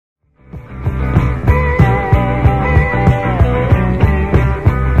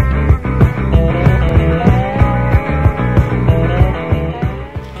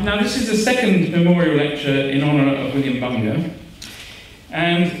Memorial Lecture in honour of William Bunge.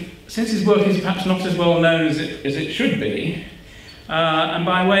 And since his work is perhaps not as well known as it should be, and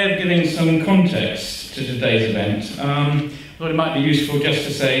by way of giving some context to today's event, I thought it might be useful just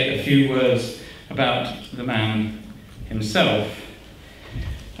to say a few words about the man himself.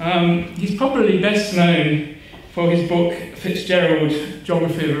 He's probably best known for his book Fitzgerald,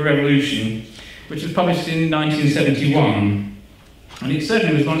 Geography of a Revolution, which was published in 1971. And it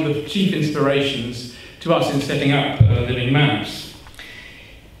certainly was one of the chief inspirations to us in setting up Living Maps.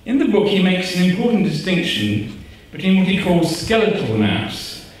 In the book, he makes an important distinction between what he calls skeletal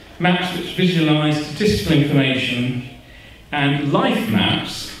maps, maps which visualise statistical information, and life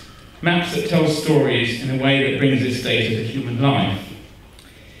maps, maps that tell stories in a way that brings this data to human life.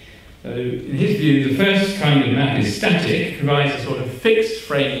 So, in his view, the first kind of map is static, provides a sort of fixed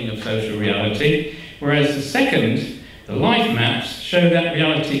framing of social reality, whereas the second, the life maps, show that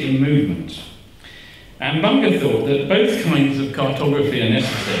reality in movement. And Bunge thought that both kinds of cartography are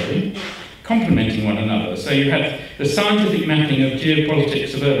necessary, complementing one another. So you had the scientific mapping of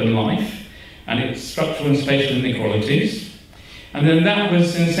geopolitics of urban life and its structural and spatial inequalities, and then that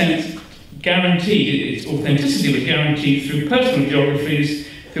was, in a sense, guaranteed, its authenticity was guaranteed through personal geographies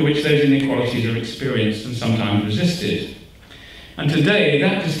through which those inequalities are experienced and sometimes resisted. And today,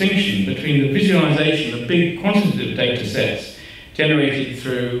 that distinction between the visualization of big quantitative data sets generated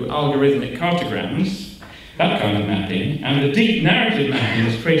through algorithmic cartograms, that kind of mapping, and the deep narrative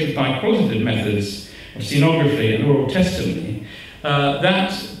mappings created by qualitative methods of scenography and oral testimony,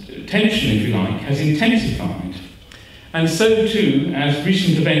 that tension, if you like, has intensified. And so too, as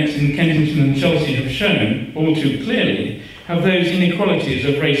recent events in Kensington and Chelsea have shown all too clearly, have those inequalities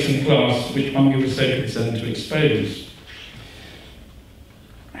of race and class which Bunge was so concerned to expose.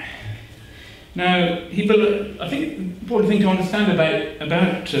 Now, I think the important thing to understand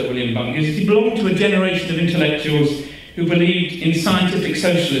about William Bunge is that he belonged to a generation of intellectuals who believed in scientific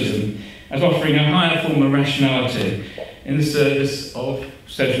socialism as offering a higher form of rationality in the service of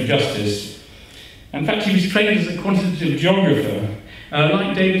social justice. In fact, he was trained as a quantitative geographer,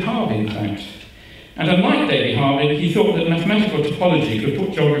 like David Harvey, in fact. And unlike David Harvey, he thought that mathematical topology could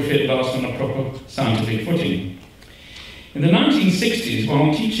put geography at last on a proper scientific footing. In the 1960s,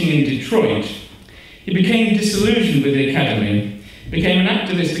 while teaching in Detroit, he became disillusioned with the academy, became an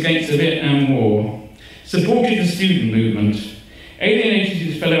activist against the Vietnam War, supported the student movement, alienated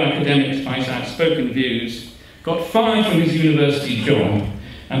his fellow academics by his outspoken views, got fired from his university job,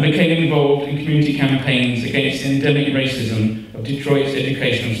 and became involved in community campaigns against the endemic racism of Detroit's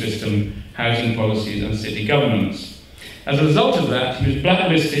educational system, housing policies, and city governments. As a result of that, he was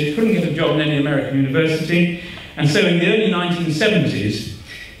blacklisted, couldn't get a job in any American university, and so in the early 1970s,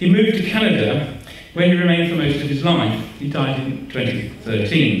 he moved to Canada, where he remained for most of his life. He died in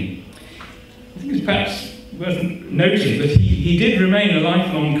 2013. I think it's perhaps worth noting that he did remain a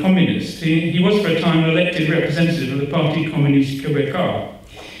lifelong communist. He was for a time an elected representative of the Parti Communiste Québécois.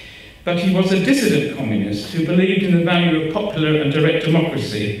 But he was a dissident communist who believed in the value of popular and direct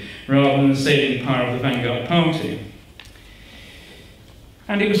democracy rather than the saving power of the vanguard party.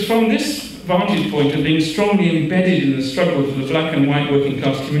 And it was from this vantage point of being strongly embedded in the struggles of the black and white working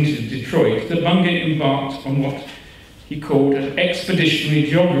class community of Detroit that Bunge embarked on what he called an expeditionary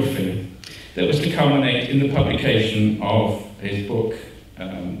geography that was to culminate in the publication of his book.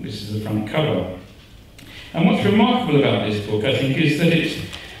 This is the front cover. And what's remarkable about this book, I think, is that it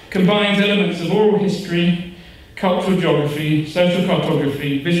combines elements of oral history, cultural geography, social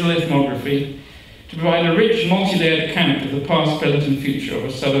cartography, visual ethnography, to provide a rich, multi-layered account of the past, present and future of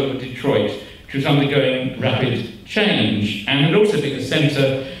a suburb of Detroit, which was undergoing rapid change, and had also been the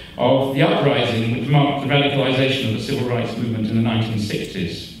centre of the uprising which marked the radicalisation of the civil rights movement in the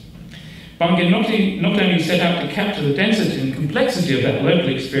 1960s. Bunge not only set out to capture the density and complexity of that local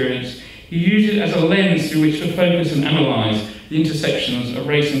experience, he used it as a lens through which to focus and analyse the intersections of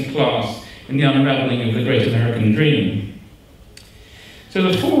race and class in the unravelling of the great American dream. So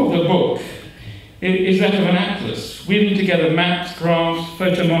the form of the book is that of an atlas, weaving together maps, graphs,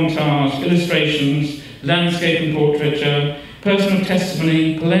 photomontage, illustrations, landscape and portraiture, personal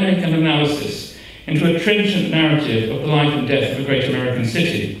testimony, polemic and analysis into a trenchant narrative of the life and death of a great American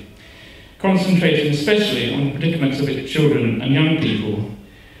city, concentrating especially on the predicaments of its children and young people.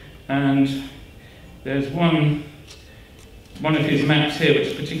 And there's one of his maps here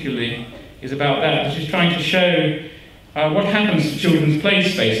which particularly is about that, which is trying to show what happens to children's play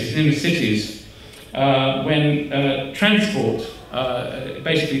spaces in the cities when transport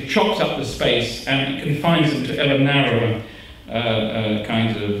basically chops up the space and it confines them to ever narrower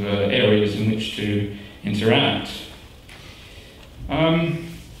kinds of areas in which to interact.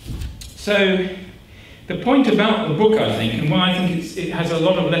 So the point about the book, I think, and why I think it has a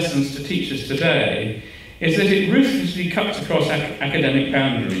lot of lessons to teach us today, is that it ruthlessly cuts across academic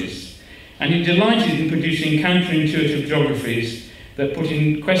boundaries, and it delighted in producing counterintuitive geographies that put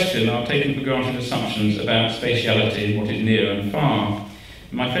in question our taken for granted assumptions about spatiality, what is near and far.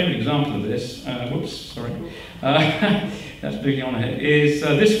 My favourite example of this, that's moving on ahead, is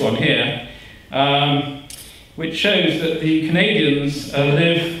this one here, which shows that the Canadians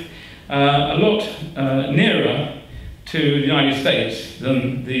live a lot nearer to the United States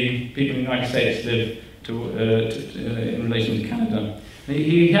than the people in the United States live in relation to Canada.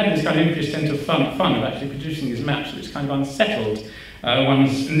 He had this kind of interesting sense of fun of actually producing these maps, which kind of unsettled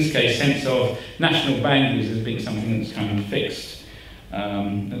one's, in this case, sense of national boundaries as being something that's kind of fixed.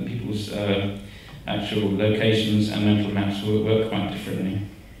 That people's actual locations and mental maps work quite differently.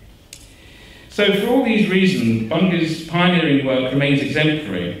 So for all these reasons, Bunge's pioneering work remains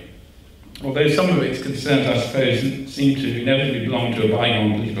exemplary, although some of its concerns, I suppose, seem to inevitably belong to a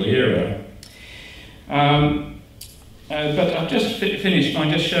bygone political era. But I've just finished by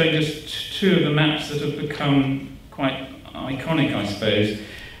just showing just two of the maps that have become quite iconic, I suppose.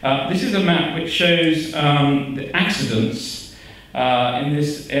 This is a map which shows the accidents in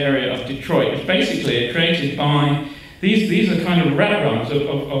this area of Detroit, which basically are created by, these are kind of rat runs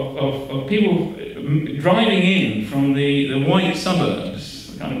of people driving in from the white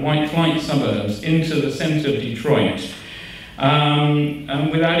suburbs, kind of white flight suburbs, into the centre of Detroit.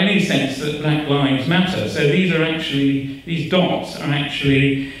 Without any sense that black lives matter. So these dots are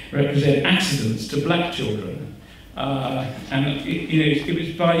actually represent accidents to black children. It was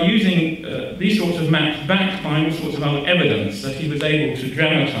by using these sorts of maps backed by all sorts of other evidence that he was able to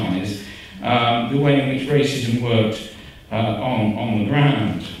dramatise the way in which racism worked on the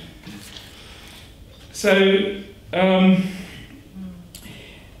ground. So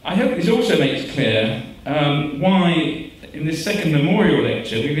I hope this also makes clear why in this second memorial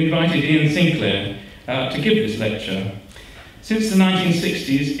lecture we've invited Iain Sinclair to give this lecture. Since the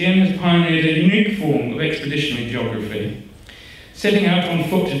 1960s, Iain has pioneered a unique form of expeditionary geography, setting out on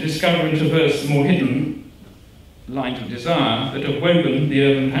foot to discover and traverse the more hidden lines of desire that have woven the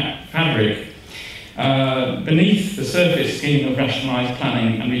urban fabric beneath the surface scheme of rationalised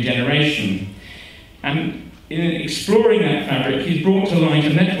planning and regeneration. And in exploring that fabric, he's brought to light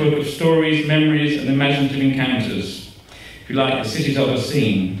a network of stories, memories, and imaginative encounters, if you like, the city's other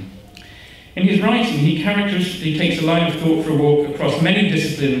scene. In his writing, he characteristically takes a line of thought for a walk across many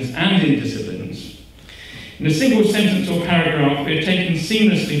disciplines and indisciplines. In a single sentence or paragraph, we are taken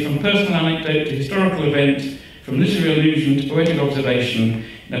seamlessly from personal anecdote to historical event, from literary allusion to poetic observation,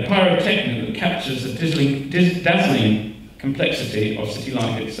 in a pyrotechnic that captures the dazzling complexity of city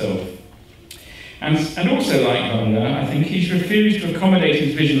life itself. And also, like Bunge, I think he's refused to accommodate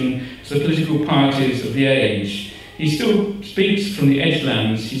his vision to the political parties of the age. He still speaks from the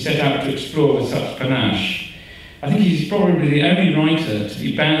edgelands he set out to explore with such panache. I think he's probably the only writer to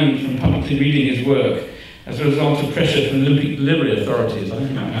be banned from publicly reading his work as a result of pressure from the delivery authorities, I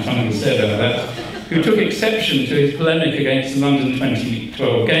think I have something to say about that, who took exception to his polemic against the London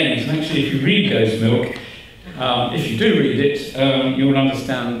 2012 Games. And actually, if you read Ghost Milk, if you do read it, you'll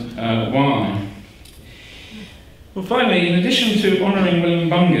understand why. Well, finally, in addition to honouring William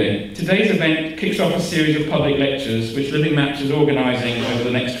Bunge, today's event kicks off a series of public lectures which Livingmaps is organising over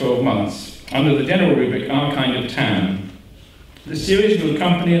the next 12 months under the general rubric Our Kind of Town. The series will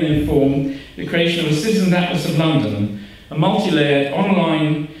accompany and inform the creation of a Citizens Atlas of London, a multi-layered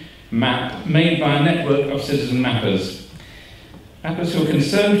online map made by a network of citizen mappers. Mappers who are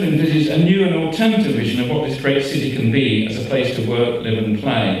concerned to envisage a new and alternative vision of what this great city can be as a place to work, live and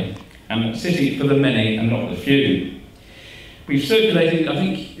play, and a city for the many and not the few. We've circulated, I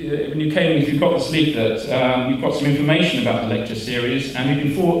think, when you came in, if you've got this leaflet, you've got some information about the lecture series, and you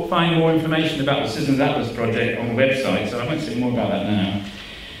can find more information about the Citizens Atlas project on the website, so I won't say more about that now.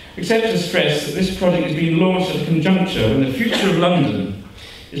 Except to stress that this project is being launched at a conjuncture when the future of London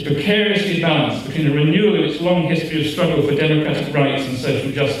is precariously balanced between a renewal of its long history of struggle for democratic rights and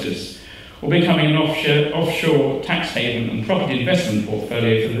social justice, or becoming an offshore tax haven and property investment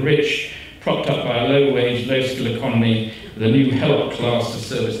portfolio for the rich, propped up by a low-wage, low-skill economy with a new help class to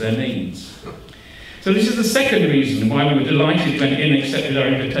service their needs. So this is the second reason why we were delighted when Iain accepted our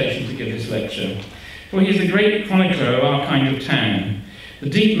invitation to give this lecture. For he is the great chronicler of our kind of town, the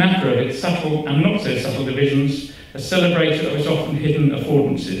deep mapper of its subtle and not so subtle divisions, a celebrator of its often hidden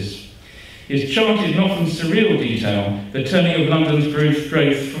affordances. He has charted in often surreal detail the turning of London's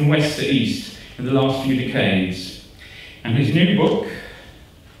growth from west to east in the last few decades. And his new book,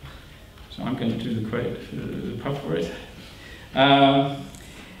 so I'm going to do the quote, the puff for it,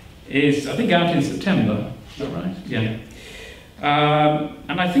 is, I think, out in September. Is that right? Yeah.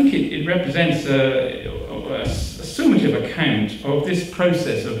 And I think it represents a summative account of this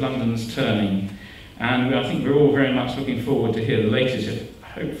process of London's turning. And I think we're all very much looking forward to hear the latest,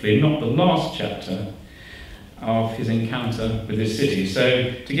 hopefully not the last chapter, of his encounter with this city.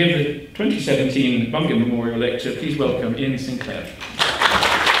 So, to give the 2017 Bunge Memorial Lecture, please welcome Iain Sinclair.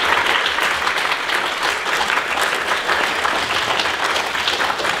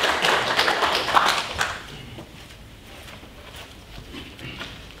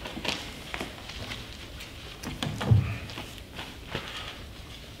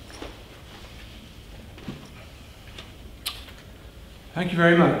 Thank you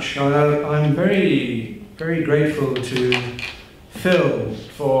very much. I'm very grateful to Phil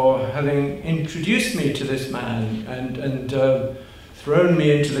for having introduced me to this man and thrown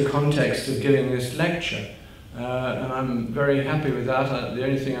me into the context of giving this lecture. And I'm very happy with that. The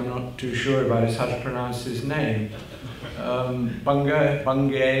only thing I'm not too sure about is how to pronounce his name. Bunge.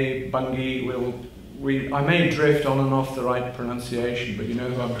 I may drift on and off the right pronunciation, but you know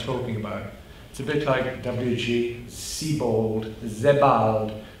who I'm talking about. It's a bit like W.G. Sebald,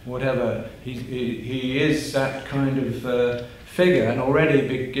 Zebald, whatever. He is that kind of figure, and already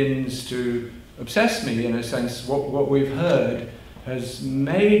begins to obsess me in a sense. What we've heard has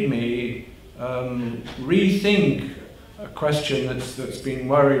made me rethink a question that's been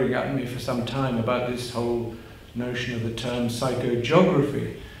worrying at me for some time about this whole notion of the term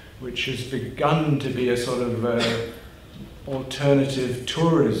psychogeography, which has begun to be a sort of alternative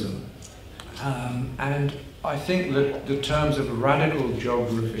tourism. And I think that the terms of radical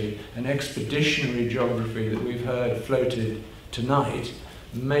geography and expeditionary geography that we've heard floated tonight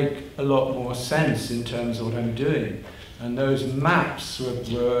make a lot more sense in terms of what I'm doing. And those maps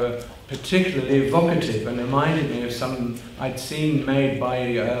were particularly evocative and reminded me of some I'd seen made by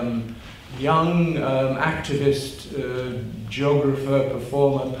young activist, geographer,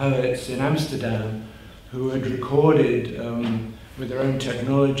 performer, poets in Amsterdam who had recorded with their own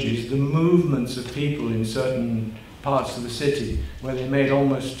technologies the movements of people in certain parts of the city, where they made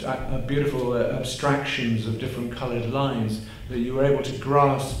almost beautiful abstractions of different coloured lines that you were able to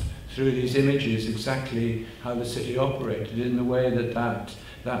grasp through these images exactly how the city operated in the way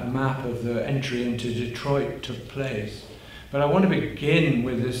that map of the entry into Detroit took place. But I want to begin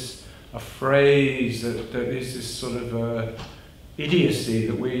with a phrase that is this sort of idiocy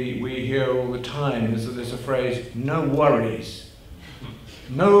that we hear all the time. There's a phrase, no worries.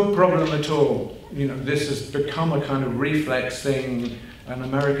 No problem at all. You know, this has become a kind of reflex thing, an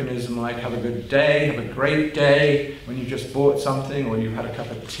Americanism like have a good day, have a great day when you just bought something or you've had a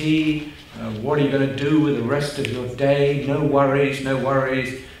cup of tea. What are you going to do with the rest of your day? No worries,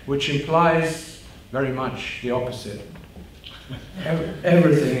 which implies very much the opposite.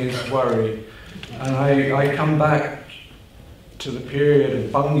 Everything is worry. And I come back to the period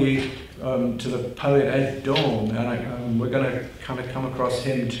of Bunge, to the poet Ed Dawn, and we're going to kind of come across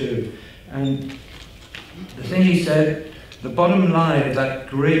him too. And the thing he said, the bottom line of that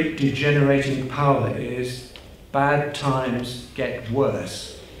great degenerating power is bad times get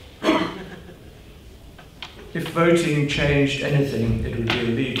worse. If voting changed anything, it would be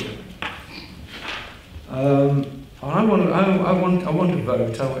illegal. I want to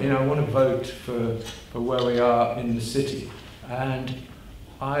vote. I want to vote for where we are in the city, and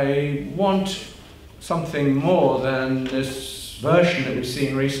I want something more than this version that we've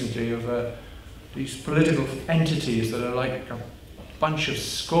seen recently of these political entities that are like a bunch of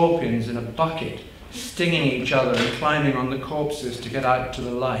scorpions in a bucket, stinging each other and climbing on the corpses to get out to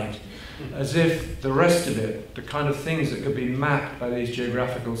the light, as if the rest of it, the kind of things that could be mapped by these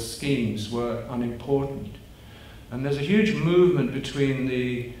geographical schemes, were unimportant. And there's a huge movement between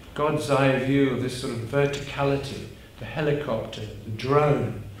the God's eye view of this sort of verticality, the helicopter, the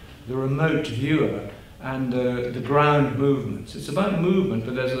drone, the remote viewer, and the ground movements. It's about movement,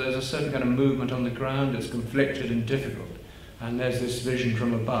 but there's a certain kind of movement on the ground that's conflicted and difficult. And there's this vision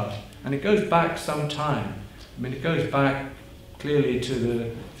from above. And it goes back some time. I mean, it goes back clearly to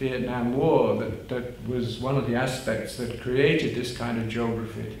the Vietnam War, that was one of the aspects that created this kind of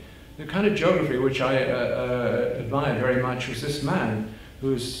geography. The kind of geography which I admired very much was this man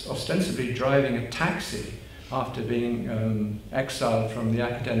who was ostensibly driving a taxi after being exiled from the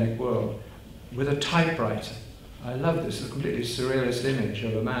academic world with a typewriter. I love this, a completely surrealist image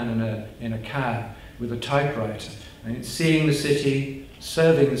of a man in a cab with a typewriter, and seeing the city,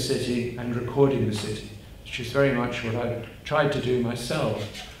 serving the city, and recording the city, which is very much what I tried to do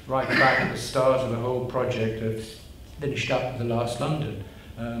myself right back at the start of the whole project that finished up with The Last London.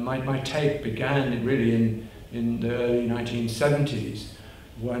 My take began really in the early 1970s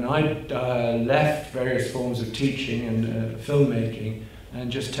when I left various forms of teaching and filmmaking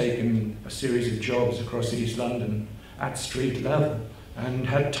and just taken a series of jobs across East London at street level and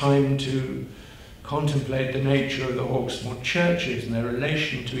had time to contemplate the nature of the Hawksmoor churches and their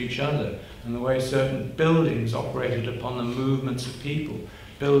relation to each other and the way certain buildings operated upon the movements of people,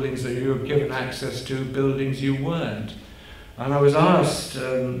 buildings that you were given access to, buildings you weren't. And I was asked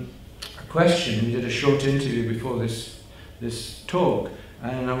a question. We did a short interview before this talk,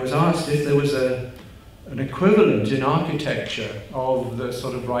 and I was asked if there was an equivalent in architecture of the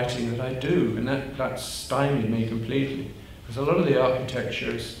sort of writing that I do, and that stymied me completely, because a lot of the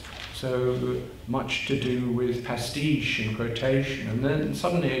architecture is so much to do with pastiche and quotation. And then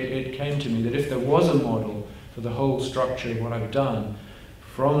suddenly it came to me that if there was a model for the whole structure of what I've done,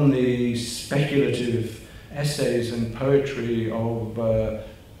 from the speculative essays and poetry of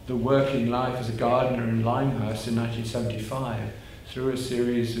the working life as a gardener in Limehouse in 1975, through a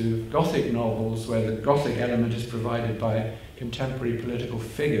series of Gothic novels where the Gothic element is provided by contemporary political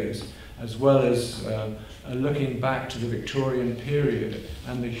figures, as well as looking back to the Victorian period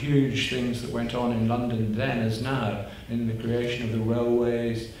and the huge things that went on in London then as now, in the creation of the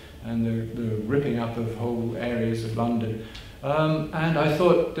railways and the ripping up of whole areas of London. And I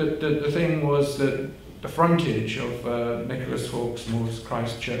thought that the thing was that the frontage of Nicholas Hawksmoor's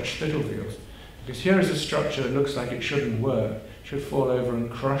Christ Church, Spitalfields, because here is a structure that looks like it shouldn't work, should fall over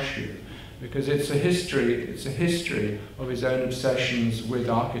and crush you, because it's a history of his own obsessions with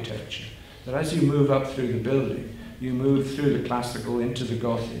architecture. That as you move up through the building, you move through the classical into the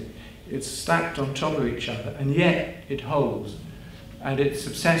Gothic. It's stacked on top of each other, and yet it holds. And it's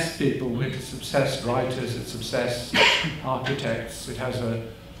obsessed people, it's obsessed writers, it's obsessed architects. It has a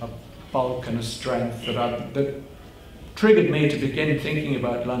bulk and a strength that triggered me to begin thinking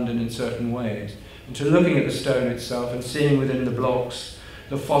about London in certain ways, and to looking at the stone itself and seeing within the blocks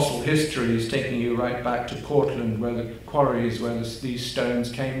the fossil histories, taking you right back to Portland, where the quarries where these stones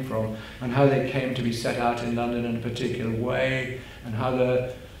came from, and how they came to be set out in London in a particular way, and how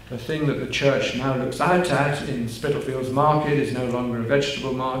the thing that the church now looks out at in Spitalfields Market is no longer a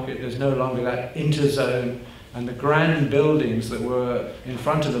vegetable market. There's no longer that interzone, and the grand buildings that were in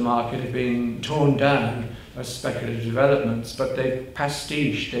front of the market have been torn down as speculative developments, but they've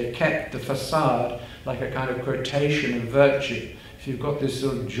pastiche, they've kept the facade like a kind of quotation of virtue. If you've got this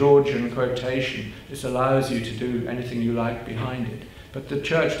sort of Georgian quotation, this allows you to do anything you like behind it. But the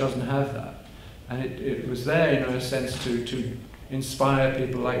church doesn't have that. And it was there, in a sense, to inspire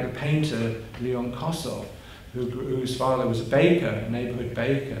people like the painter Leon Kossoff, whose father was a baker, a neighborhood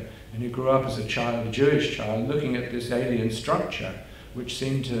baker, and who grew up as a child, a Jewish child, looking at this alien structure which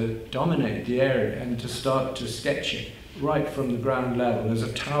seemed to dominate the area, and to start to sketch it right from the ground level as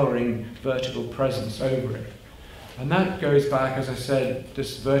a towering vertical presence over it. And that goes back, as I said,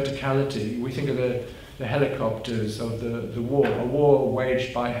 this verticality. We think of the helicopters of the war, a war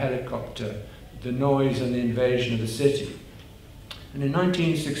waged by helicopter, the noise and the invasion of the city. And in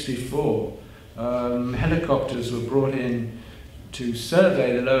 1964, helicopters were brought in to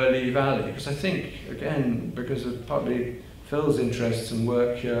survey the Lower Lee Valley, because I think, again, because of partly Phil's interests and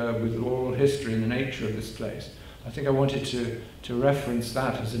work here with oral history and the nature of this place, I think I wanted to reference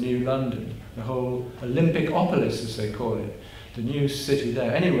that as a new London, the whole Olympicopolis, as they call it, the new city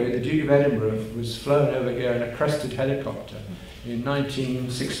there. Anyway, the Duke of Edinburgh was flown over here in a crested helicopter in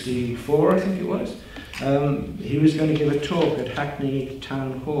 1964, I think it was. He was going to give a talk at Hackney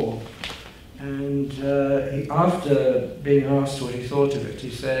Town Hall, and after being asked what he thought of it, he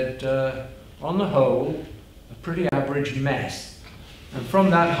said, on the whole, a pretty average mess. And from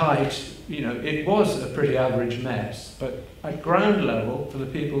that height, you know, it was a pretty average mess, but at ground level, for the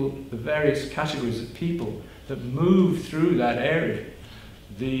people, the various categories of people that moved through that area,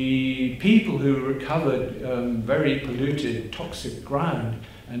 the people who recovered very polluted, toxic ground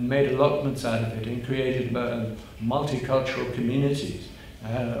and made allotments out of it and created multicultural communities,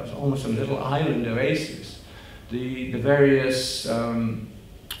 almost a little island oasis. The various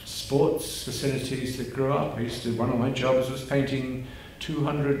sports facilities that grew up. One of my jobs was painting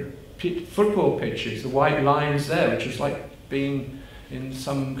 200 football pitches, the white lines there, which was like being in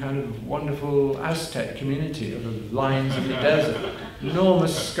some kind of wonderful Aztec community of the lines in the desert.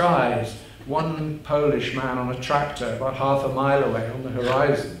 Enormous skies, one Polish man on a tractor about half a mile away on the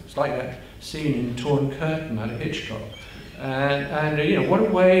horizon. It's like that scene in Torn Curtain out of Hitchcock. And you know, what a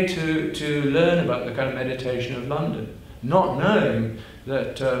way to learn about the kind of meditation of London, not knowing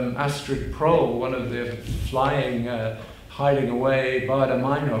that Astrid Prohl, one of the flying, hiding away Bader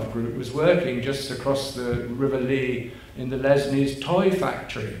Meinhof group, was working just across the River Lee in the Lesnie's toy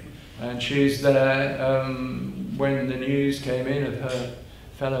factory. And she's there when the news came in of her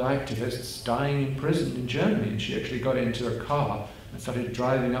fellow activists dying in prison in Germany, and she actually got into a car and started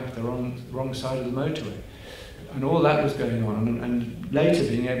driving up the wrong side of the motorway. And all that was going on, and later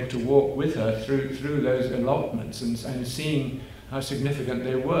being able to walk with her through those allotments and seeing how significant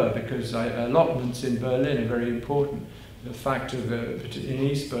they were, because allotments in Berlin are very important. The fact of in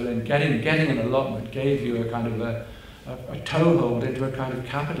East Berlin, getting an allotment gave you a kind of a toehold into a kind of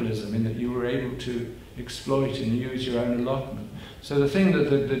capitalism, in that you were able to exploit and use your own allotment. So the thing that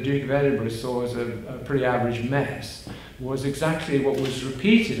the Duke of Edinburgh saw as a pretty average mess was exactly what was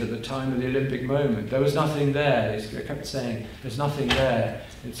repeated at the time of the Olympic moment. There was nothing there. They kept saying, there's nothing there.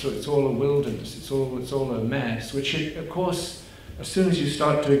 It's all a wilderness. It's all a mess, which of course, as soon as you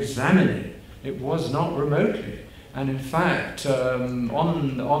start to examine it, it was not remotely. And in fact,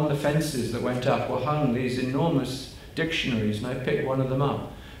 on the fences that went up were hung these enormous dictionaries, and I picked one of them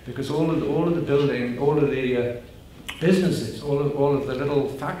up, because all of the building, all of the businesses, all of the little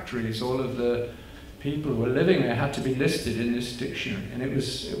factories, all of the people who were living there had to be listed in this dictionary, and it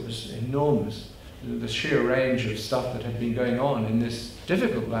was enormous, the sheer range of stuff that had been going on in this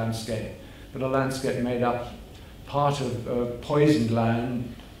difficult landscape, but a landscape made up part of poisoned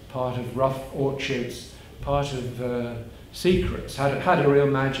land, part of rough orchards, part of secrets, had a real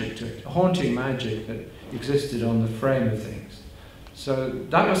magic to it, a haunting magic that existed on the frame of things. So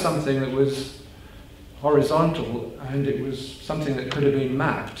that was something that was horizontal, and it was something that could have been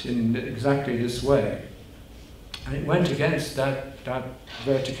mapped in exactly this way. And it went against that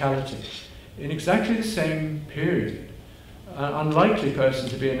verticality. In exactly the same period, an unlikely person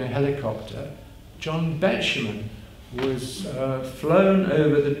to be in a helicopter, John Betjeman was flown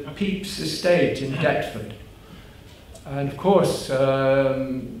over the Pepys estate in Deptford. And of course,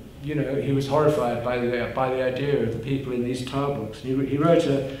 you know, he was horrified by the idea of the people in these tar books. He wrote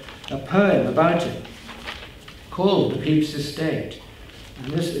a poem about it called The Pepys Estate.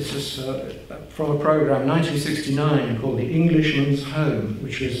 And this is from a programme 1969 called The Englishman's Home,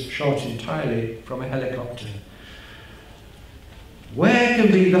 which was shot entirely from a helicopter. Where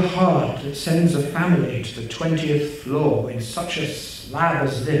can be the heart that sends a family to the 20th floor in such a slab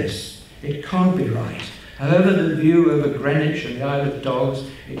as this? It can't be right. However the view over Greenwich and the Isle of Dogs,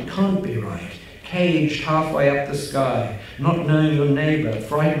 it can't be right. Caged halfway up the sky, not knowing your neighbour,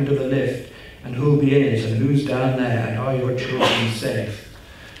 frightened of the lift, and who'll be in it and who's down there, and are your children safe?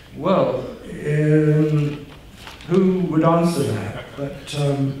 Well, who would answer that? But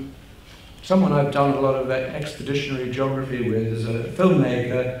someone I've done a lot of expeditionary geography with is a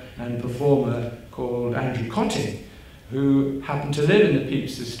filmmaker and performer called Andrew Cotting, who happened to live in the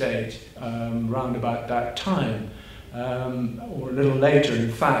Pepys estate round about that time, or a little later in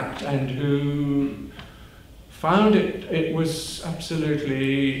fact, and who found it was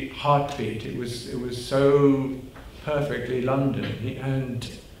absolutely heartbeat. It was so perfectly London. And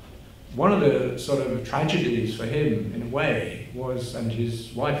one of the sort of tragedies for him, in a way, was, and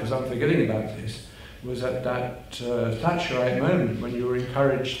his wife was unforgiving about this, was at that Thatcherite moment when you were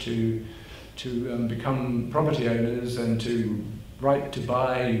encouraged to become property owners and to right to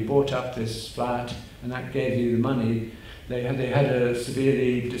buy. You bought up this flat, and that gave you the money. They had a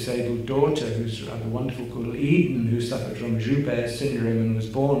severely disabled daughter who's rather wonderful, called Eden, who suffered from Joubert syndrome and was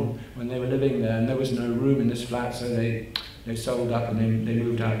born when they were living there, and there was no room in this flat, so they sold up and they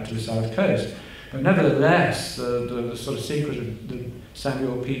moved out to the south coast. But nevertheless, the sort of secret of the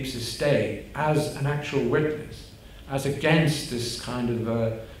Samuel Pepys estate as an actual witness, as against this kind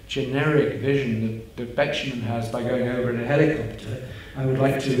of generic vision that Betjeman has by going over in a helicopter, I would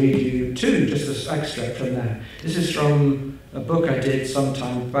like to read you just an extract from that. This is from a book I did some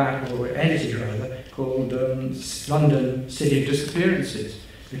time back, or edited rather, called London City of Disappearances,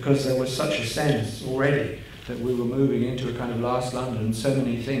 because there was such a sense already that we were moving into a kind of last London, and so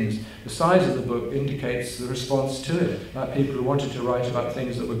many things. The size of the book indicates the response to it, about people who wanted to write about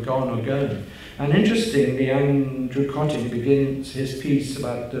things that were gone or going. And interestingly, Andrew Cotting begins his piece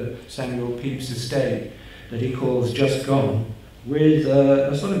about the Samuel Pepys estate, that he calls Just Gone, with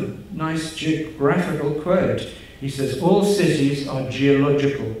a sort of nice geographical quote. He says, "All cities are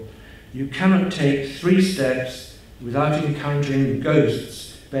geological. You cannot take 3 steps without encountering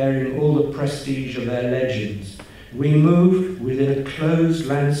ghosts bearing all the prestige of their legends. We move within a closed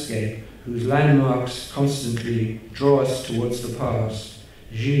landscape whose landmarks constantly draw us towards the past."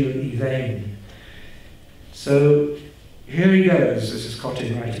 Gilles Yvain. So here he goes, this is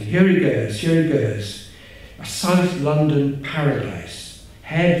Cotting writing, here he goes. A South London paradise,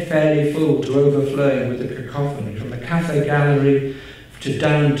 head fairly full to overflowing with the cacophony, from the Cafe Gallery to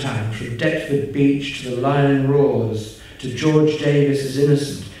downtown, from Deptford Beach to the Lion Roars, to George Davis's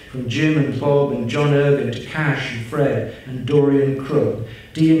Innocent, from Jim and Bob and John Irving to Cash and Fred and Dorian Crook,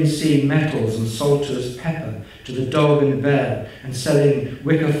 D&C Metals and Salter's Pepper to the Dog and Bell, and selling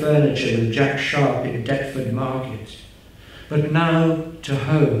wicker furniture with Jack Sharp in Deptford Market. But now to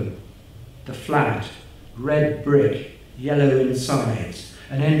home, the flat, red brick, yellow insides,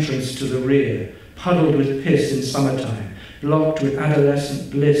 an entrance to the rear, puddled with piss in summertime, blocked with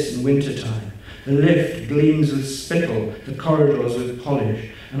adolescent bliss in wintertime. The lift gleams with spittle, the corridors with polish,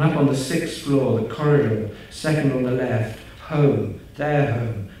 and up on the 6th floor, the corridor, second on the left, home, their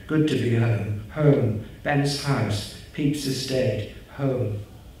home, good to be home, home, Ben's house, Pete's estate, home.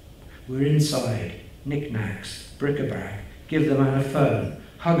 We're inside, knickknacks, bric-a-brac, give the man a phone,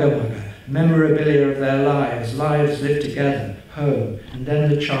 hugger-mugger, memorabilia of their lives, lives lived together, home, and then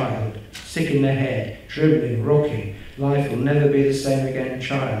the child, sick in the head, dribbling, rocking, life will never be the same again,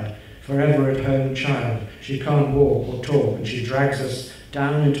 child, forever at home, child, she can't walk or talk, and she drags us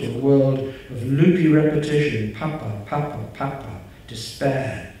down into a world of loopy repetition, papa, papa, papa,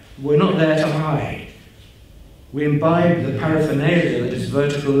 despair. We're not there to hide. We imbibe the paraphernalia that is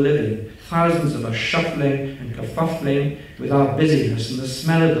vertical living, thousands of us shuffling and kerfuffling with our busyness and the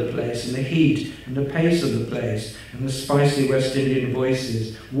smell of the place and the heat and the pace of the place and the spicy West Indian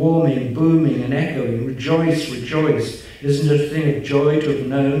voices, warming, booming and echoing, rejoice, rejoice. Isn't it a thing of joy to have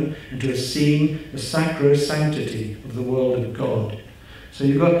known and to have seen the sacro-sanctity of the world of God? So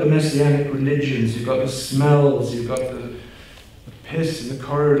you've got the messianic religions, you've got the smells, you've got the piss in the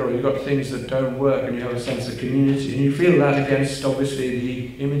corridor, you've got things that don't work, and you have a sense of community. And you feel that against, obviously,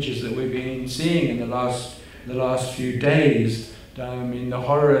 the images that we've been seeing in the last few days. In the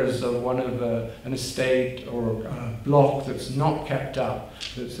horrors of an estate or a block that's not kept up,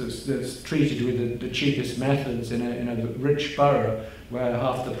 that's treated with the cheapest methods in a rich borough where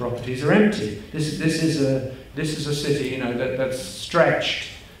half the properties are empty. This is a city, that's stretched.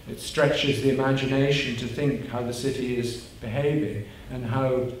 It stretches the imagination to think how the city is behaving and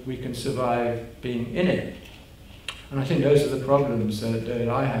how we can survive being in it. And I think those are the problems that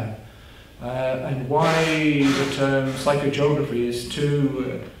I have. And why the term psychogeography is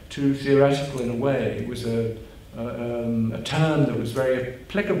too theoretical in a way. It was a term that was very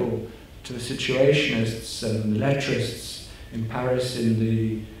applicable to the situationists and lettrists in Paris in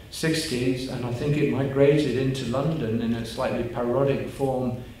the 60s, and I think it migrated into London in a slightly parodic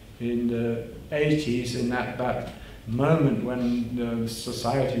form in the 80s, in that moment when the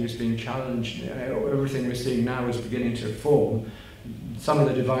society was being challenged. Everything we're seeing now is beginning to form. Some of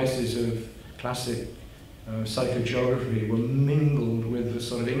the devices of classic psychogeography were mingled with the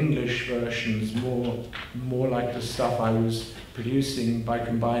sort of English versions, more like the stuff I was producing by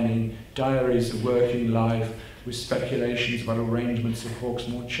combining diaries of working life with speculations about arrangements of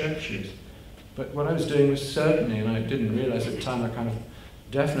Hawksmoor churches. But what I was doing was certainly, and I didn't realise at the time,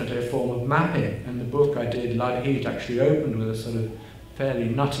 definitely a form of mapping. And the book I did, Light Heat, actually opened with a sort of fairly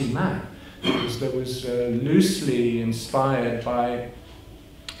nutty map that was loosely inspired by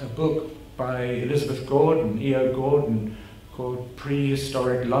a book by Elizabeth Gordon, E.O. Gordon, called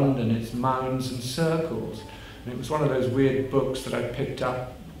Prehistoric London, Its Mounds and Circles. And it was one of those weird books that I picked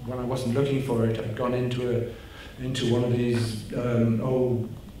up when I wasn't looking for it. I'd gone into one of these old,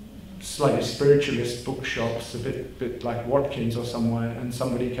 slightly spiritualist bookshops, a bit like Watkins or somewhere, and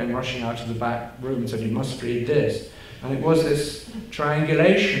somebody came rushing out of the back room and said, "You must read this." And it was this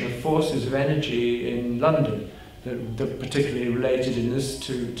triangulation of forces of energy in London that particularly related in this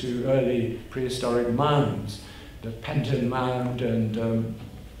to early prehistoric mounds, the Penton Mound and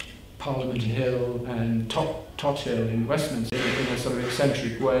Parliament Hill and Tot Hill in Westminster, in a sort of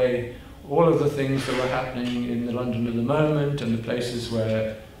eccentric way. All of the things that were happening in the London of the moment and the places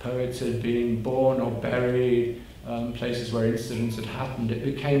where poets had been born or buried, places where incidents had happened, it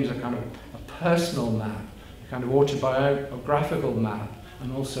became a kind of a personal map, a kind of autobiographical map,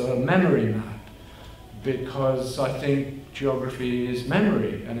 and also a memory map. Because I think geography is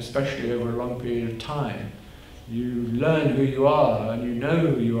memory, and especially over a long period of time. You learn who you are, and you know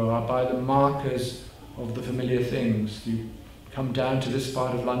who you are by the markers of the familiar things. You come down to this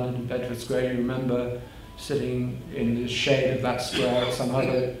part of London, in Bedford Square, you remember sitting in the shade of that square at some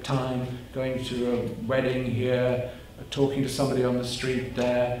other time, going to a wedding here, talking to somebody on the street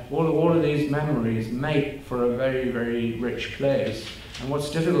there. All of these memories make for a very, very rich place. And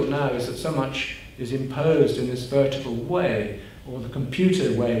what's difficult now is that so much is imposed in this vertical way, or the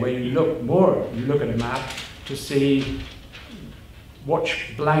computer way, where you look at a map to see what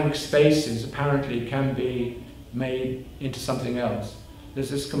blank spaces apparently can be made into something else. There's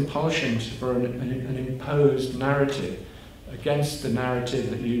this compulsion for an imposed narrative against the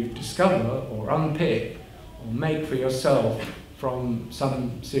narrative that you discover or unpick or make for yourself from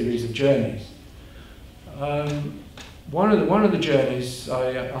some series of journeys. One of the journeys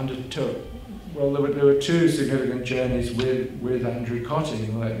I undertook, well, there were two significant journeys with Andrew Cotting,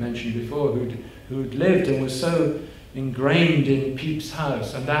 who I mentioned before, who'd lived and was so ingrained in Pepys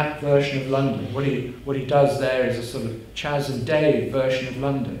House and that version of London. What he does there is a sort of Chas and Dave version of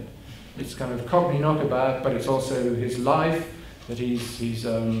London. It's kind of Cockney knockabout, but it's also his life, that he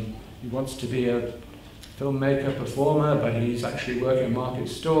wants to be a filmmaker, performer, but he's actually working at market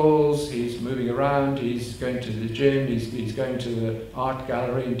stalls, he's moving around, he's going to the gym, he's going to the art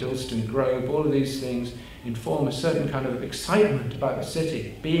gallery in Dilston Grove. All of these things inform a certain kind of excitement about the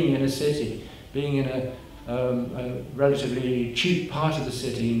city, being in a city, being in a relatively cheap part of the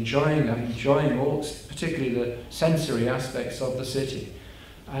city, enjoying all, particularly the sensory aspects of the city.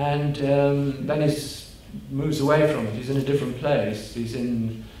 And then he moves away from it. He's in a different place. He's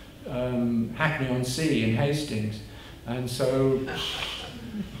in Hackney-on-Sea in Hastings. And so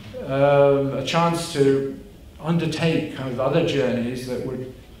a chance to undertake kind of other journeys that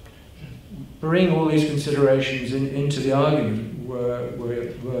would bring all these considerations into the argument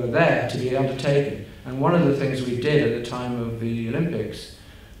were there to be undertaken. And one of the things we did at the time of the Olympics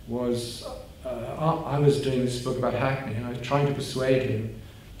was, I was doing this book about Hackney, and I was trying to persuade him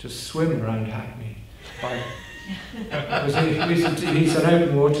to swim around Hackney. Because he's an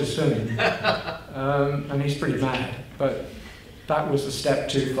open water swimmer, and he's pretty mad, but that was a step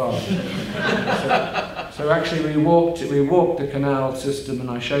too far. So actually we walked the canal system, and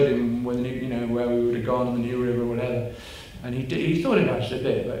I showed him where we would have gone on the New River or whatever. And he thought about it a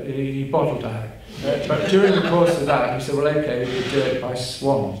bit, but he bottled out. But during the course of that, he said, well, okay, we could do it by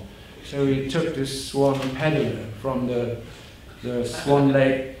swan. So he took this swan peddler from the Swan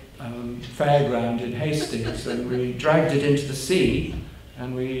Lake fairground in Hastings, and we dragged it into the sea,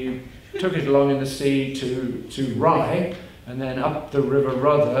 and we took it along in the sea to Rye, and then up the River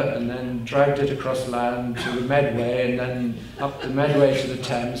Rother, and then dragged it across land to the Medway, and then up the Medway to the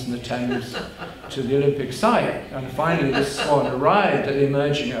Thames, and the Thames to the Olympic site. And finally this swan arrived at the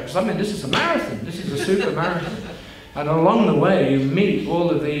emerging, because I mean, this is a marathon, this is a super marathon. And along the way you meet all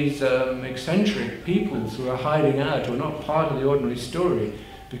of these eccentric peoples who are hiding out, who are not part of the ordinary story,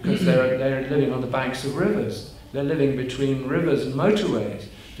 because they're living on the banks of rivers. They're living between rivers and motorways.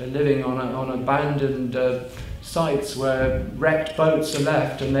 They're living on abandoned sites where wrecked boats are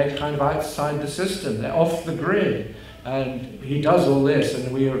left, and they're kind of outside the system. They're off the grid. And he does all this,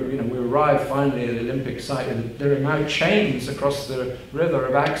 and we arrive finally at the Olympic site, and there are now chains across the river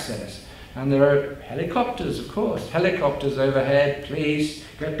of access. And there are helicopters, of course. Helicopters overhead, please,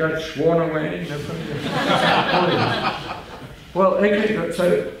 get that swan away. Well, okay,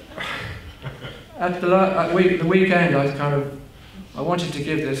 so at the weekend, I wanted to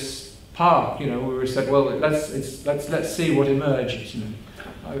give this park, we said, well, let's see what emerges.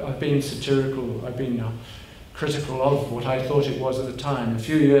 I've been satirical, I've been critical of what I thought it was at the time. A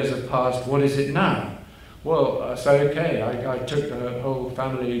few years have passed, what is it now? Well, so okay, I took the whole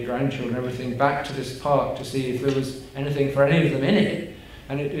family, grandchildren, everything back to this park to see if there was anything for any of them in it.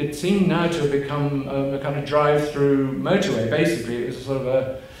 And it seemed now to have become a kind of drive-through motorway. Basically, it was sort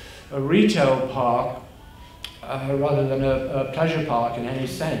of a retail park rather than a pleasure park in any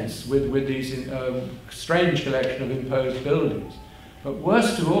sense, with these strange collection of imposed buildings. But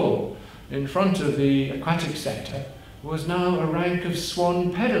worst of all, in front of the aquatic centre was now a rank of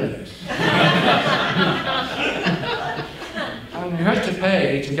swan peddlers. And you had to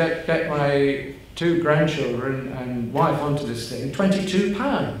pay to get my two grandchildren and wife onto this thing, £22.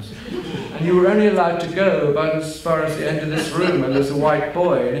 And you were only allowed to go about as far as the end of this room, and there's a white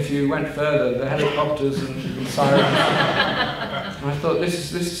boy, and if you went further, the helicopters and sirens. And I thought,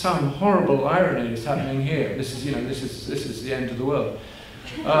 this is some horrible irony is happening here. This is the end of the world.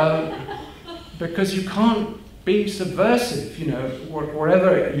 Because you can't be subversive,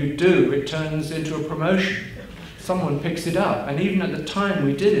 whatever you do, it turns into a promotion. Someone picks it up, and even at the time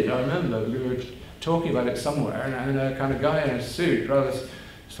we did it, I remember we were talking about it somewhere, and a kind of guy in a suit rather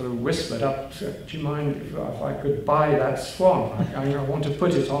sort of whispered up, do you mind if I could buy that swan? I want to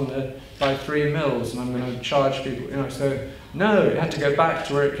put it on by 3 mils, and I'm going to charge people, so no, it had to go back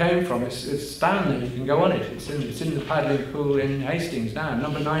to where it came from. It's down there, you can go on it. It's in the paddling pool in Hastings now,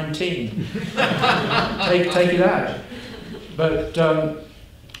 number 19. take it out. But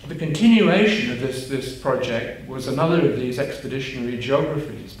the continuation of this project was another of these expeditionary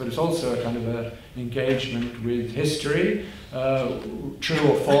geographies, but it's also a kind of an engagement with history, true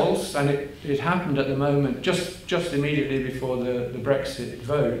or false, and it happened at the moment, just immediately before the Brexit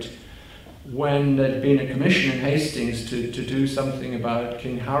vote, when there'd been a commission in Hastings to do something about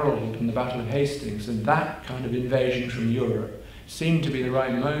King Harold and the Battle of Hastings, and that kind of invasion from Europe seemed to be the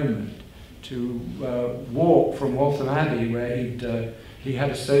right moment to walk from Waltham Abbey, where he had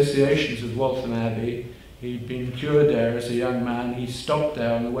associations with Waltham Abbey. He'd been cured there as a young man. He stopped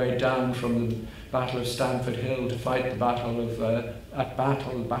there on the way down from the Battle of Stamford Hill to fight the Battle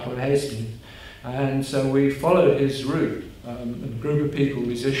of Hastings. And so we followed his route. A group of people,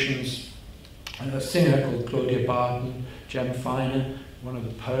 musicians, a singer called Claudia Barton, Jem Finer, one of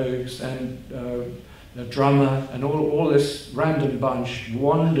the Pogues, and a drummer, and all this random bunch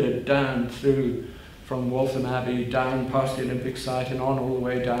wandered down through from Waltham Abbey, down past the Olympic site and on all the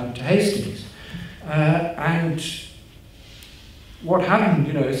way down to Hastings. And what happened,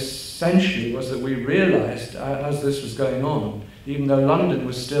 essentially was that we realized as this was going on, even though London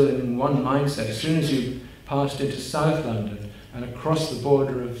was still in one mindset, as soon as you passed into South London and across the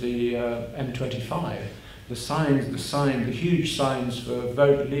border of the M25, the huge signs for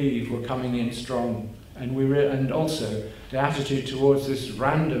vote leave were coming in strong. And also the attitude towards this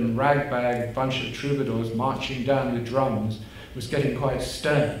random ragbag bunch of troubadours marching down with drums was getting quite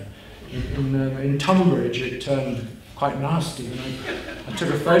stern. In Tunbridge it turned quite nasty. And I took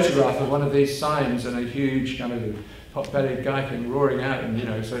a photograph of one of these signs, and a huge kind of pot-bellied guy came roaring out, and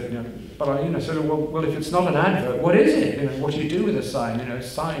but I said, well, if it's not an advert, what is it? What do you do with a sign? A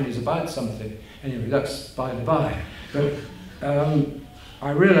sign is about something. Anyway, that's by the by. But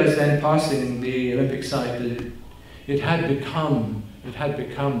I realised then, passing the Olympic site, that it had become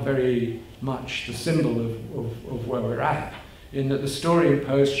very much the symbol of where we're at. In that the story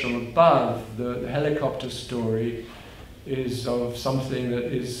imposed from above, the helicopter story, is of something that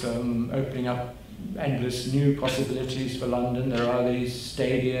is opening up endless new possibilities for London. There are these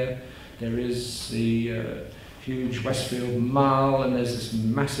stadia, there is the huge Westfield Mall, and there's this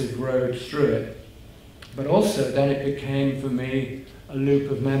massive road through it. But also then it became for me a loop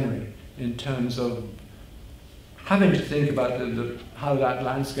of memory in terms of having to think about how that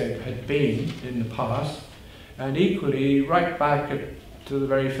landscape had been in the past, and equally right back to the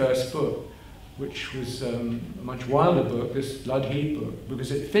very first book, which was a much wilder book, this Blood Heat book,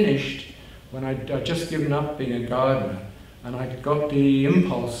 because it finished when I'd just given up being a gardener, and I got the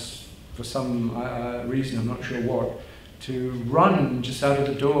impulse, for some reason, I'm not sure what, to run just out of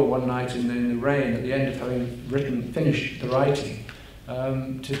the door one night in the rain at the end of having finished the writing,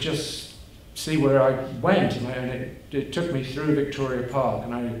 to just see where I went. And it took me through Victoria Park,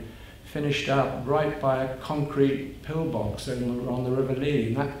 and I finished up right by a concrete pillbox on the River Lee,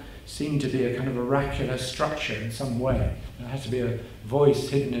 and that seemed to be a kind of oracular structure in some way. There had to be a voice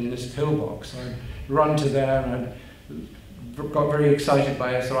hidden in this pillbox. I run to there, and I got very excited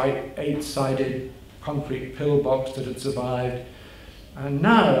by a sort of 8-sided concrete pillbox that had survived. And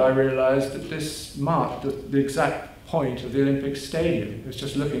now I realised that this marked the exact point of the Olympic Stadium. It was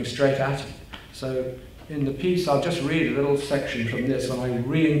just looking straight at it. So in the piece, I'll just read a little section from this when I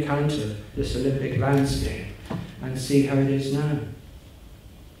re-encounter this Olympic landscape and see how it is now.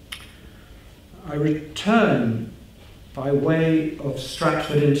 I return by way of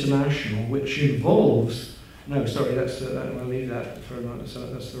Stratford International, which involves... No, sorry, I'll leave that for a moment.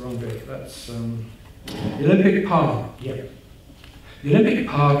 That's the wrong bit. That's the Olympic Park. Yeah. The Olympic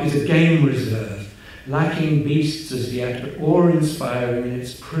Park is a game reserve, lacking beasts as yet, but awe-inspiring in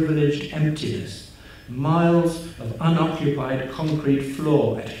its privileged emptiness. Miles of unoccupied concrete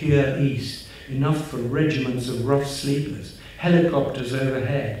floor at here east, enough for regiments of rough sleepers, helicopters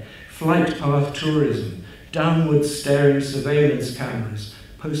overhead, flight path tourism, downward staring surveillance cameras,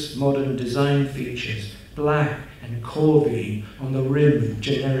 postmodern design features, black and corvine on the rim of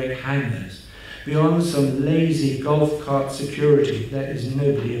generic hangars. Beyond some lazy golf cart security, there is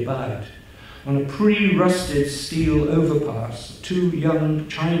nobody about. On a pre-rusted steel overpass, 2 young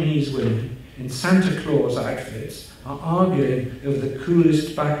Chinese women in Santa Claus outfits are arguing over the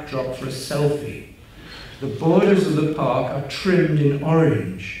coolest backdrop for a selfie. The borders of the park are trimmed in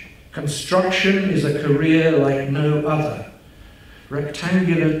orange. Construction is a career like no other.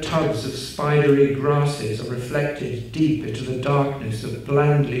 Rectangular tubs of spidery grasses are reflected deep into the darkness of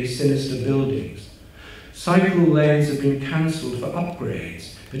blandly sinister buildings. Cycle lanes have been cancelled for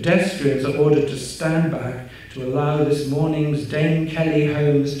upgrades. Pedestrians are ordered to stand back to allow this morning's Dame Kelly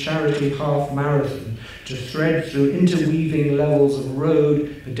Holmes charity half marathon to thread through interweaving levels of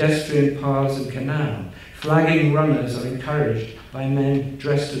road, pedestrian paths and canal. Flagging runners are encouraged by men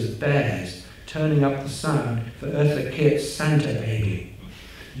dressed as bears, turning up the sound for Eartha Kitt's Santa Baby.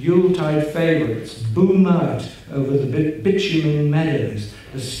 Yuletide favourites boom out over the bitumen meadows,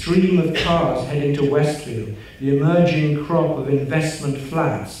 the stream of cars heading to Westfield, the emerging crop of investment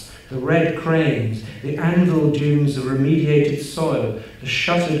flats, the red cranes, the anvil dunes of remediated soil, the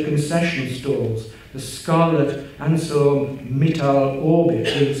shuttered concession stalls, the scarlet ArcelorMittal orbit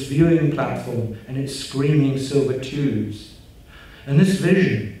with its viewing platform and its screaming silver tubes. And this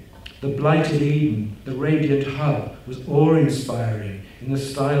vision, the blighted Eden, the radiant hub, was awe-inspiring in the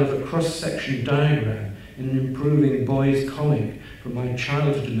style of a cross-section diagram in an improving boys' comic from my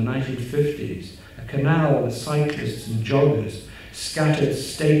childhood in the 1950s, a canal with cyclists and joggers, scattered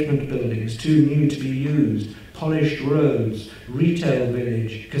statement buildings too new to be used, polished roads, retail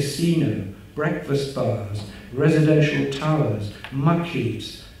village, casino, breakfast bars, residential towers, muck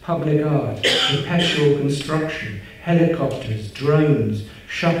heaps, public art, perpetual construction, helicopters, drones,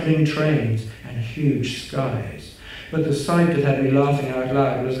 shuttling trains, and huge skies. But the sight that had me laughing out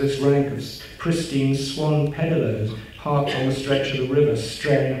loud was this rank of pristine swan peddlers parked on the stretch of the river,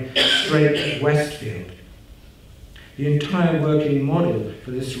 straight at Westfield. The entire working model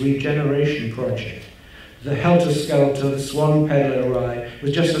for this regeneration project, the helter-skelter, the swan peddler ride,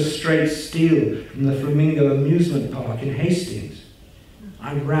 was just a straight steal from the Flamingo amusement park in Hastings.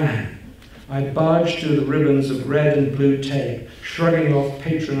 I ran. I barged through the ribbons of red and blue tape, shrugging off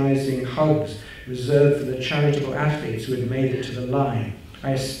patronizing hugs reserved for the charitable athletes who had made it to the line.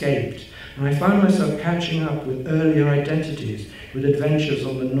 I escaped, and I found myself catching up with earlier identities, with adventures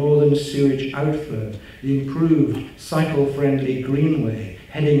on the northern sewage outflow, the improved cycle-friendly greenway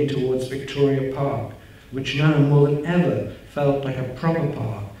heading towards Victoria Park, which now more than ever felt like a proper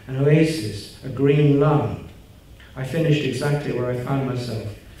park, an oasis, a green lung. I finished exactly where I found myself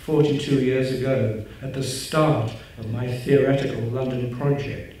 42 years ago, at the start of my theoretical London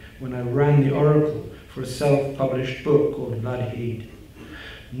project, when I ran the oracle for a self-published book called Ladheed.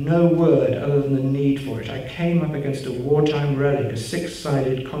 No word other than the need for it. I came up against a wartime relic, a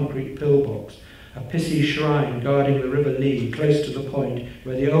six-sided concrete pillbox, a pissy shrine guarding the River Lee, close to the point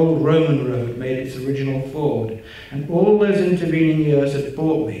where the old Roman road made its original ford, and all those intervening years had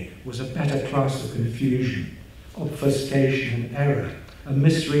brought me was a better class of confusion, obfuscation and error, a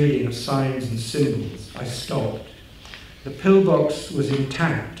misreading of signs and symbols. I stopped. The pillbox was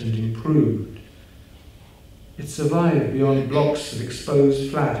intact and improved. It survived beyond blocks of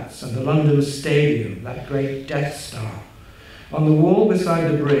exposed flats and the London Stadium, that great Death Star. On the wall beside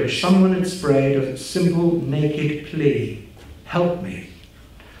the bridge, someone had sprayed a simple, naked plea, "Help me."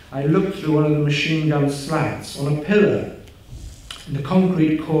 I looked through one of the machine gun slats. On a pillar in the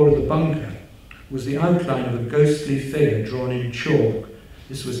concrete core of the bunker was the outline of a ghostly figure drawn in chalk.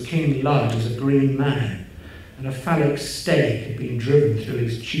 This was King Lud as a green man, and a phallic stake had been driven through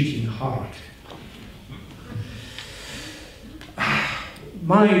his cheating heart.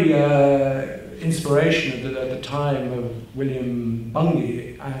 My inspiration at the time of William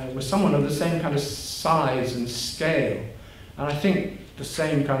Bunge was someone of the same kind of size and scale, and I think the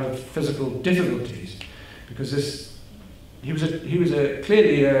same kind of physical difficulties, because he was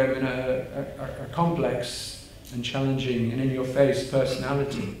clearly a complex and challenging and in-your-face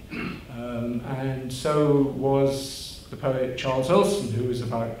personality, and so was the poet Charles Olson, who was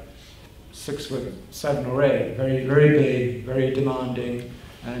about 6'7" or 8", very, very big, very demanding,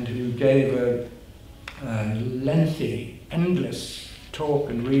 and who gave a lengthy, endless talk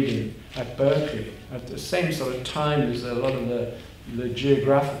and reading at Berkeley at the same sort of time as a lot of the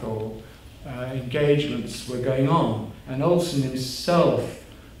geographical engagements were going on. And Olson himself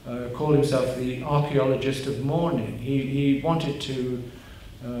called himself the archaeologist of mourning. He wanted to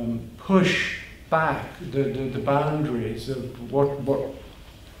push back the boundaries of what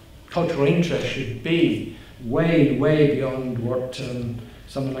cultural interest should be, way, way beyond what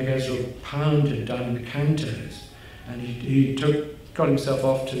someone like Ezra Pound had done in the Cantos. And he got himself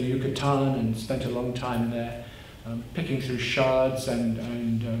off to Yucatan and spent a long time there, picking through shards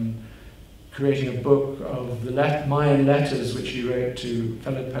and creating a book of the Mayan letters which he wrote to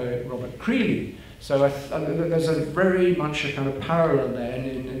fellow poet Robert Creeley. So there's very much a kind of parallel there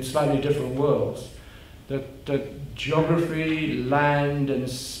in slightly different worlds. That geography, land and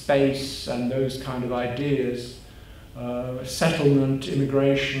space and those kind of ideas, settlement,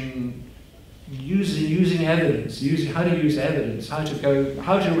 immigration, using evidence, how to use evidence, how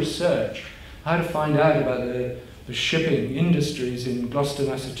to research, how to find out about the shipping industries in Gloucester,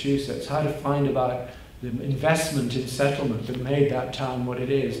 Massachusetts, how to find about the investment in settlement that made that town what it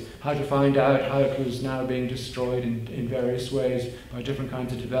is, how to find out how it was now being destroyed in various ways by different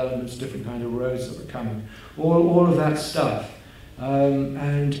kinds of developments, different kinds of roads that were coming, all of that stuff.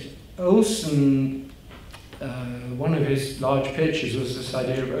 And Olson, one of his large pitches was this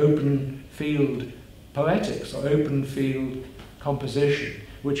idea of open field poetics, or open field composition,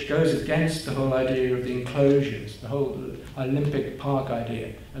 which goes against the whole idea of the enclosures, the whole Olympic Park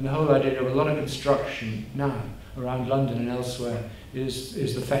idea, and the whole idea of a lot of construction now around London and elsewhere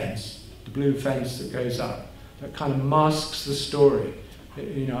is the fence. the blue fence that goes up, that kind of masks the story.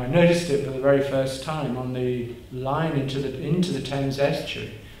 You know, I noticed it for the very first time on the line into the Thames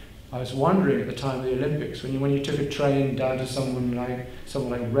estuary. I was wondering at the time of the Olympics, when you took a train down to someone like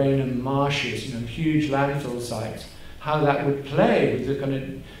Raynham Marshes, you know, huge landfill sites, how that would play with the kind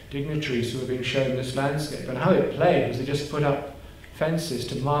of dignitaries who were being shown this landscape. And how it played was they just put up fences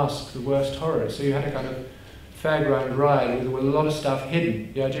to mask the worst horrors. So you had a kind of fairground ride with a lot of stuff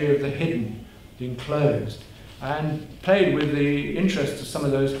hidden, the idea of the hidden, the enclosed, and played with the interest of some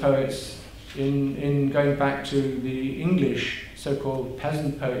of those poets in going back to the English so-called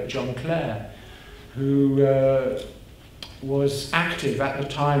peasant poet John Clare, who was active at the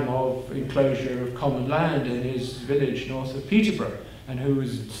time of enclosure of common land in his village north of Peterborough, and who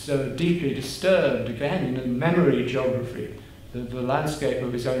was so deeply disturbed, again, in the memory geography. The landscape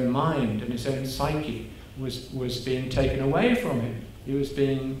of his own mind and his own psyche was being taken away from him. He was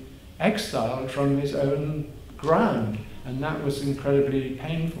being exiled from his own ground, and that was incredibly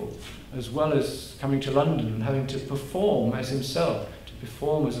painful, as well as coming to London and having to perform as himself, to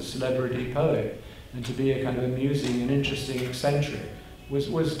perform as a celebrity poet, and to be a kind of amusing and interesting eccentric,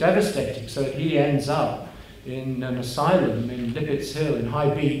 was devastating. So that he ends up in an asylum in Lippets Hill in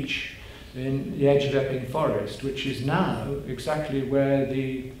High Beach, in the edge of Epping Forest, which is now exactly where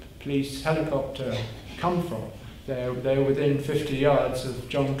the police helicopter come from. They're within 50 yards of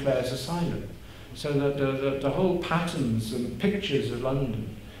John Clare's asylum. So that the whole patterns and pictures of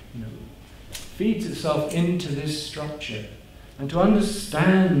London, you know, feeds itself into this structure. And to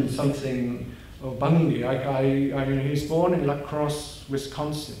understand something of Bunge, I mean, he's born in La Crosse,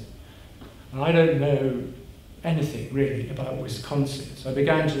 Wisconsin, and I don't know anything really about Wisconsin. So I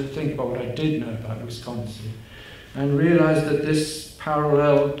began to think about what I did know about Wisconsin, and realized that this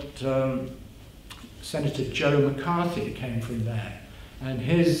paralleled Senator Joe McCarthy came from there. And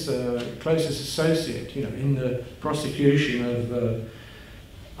his closest associate, you know, in the prosecution of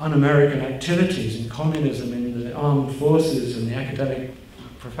un-American activities and communism in the armed forces and the academic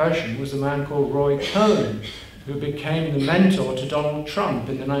profession was a man called Roy Cohn, who became the mentor to Donald Trump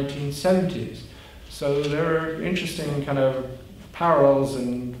in the 1970s. So there are interesting kind of parallels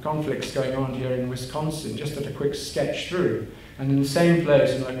and conflicts going on here in Wisconsin, just at a quick sketch through. And in the same place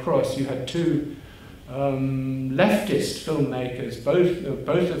in La Crosse, you had two leftist filmmakers,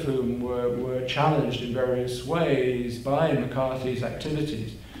 both of whom were challenged in various ways by McCarthy's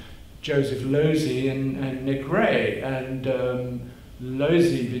activities, Joseph Losey and Nick Ray. And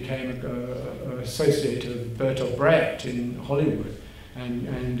Losey became an associate of Bertolt Brecht in Hollywood,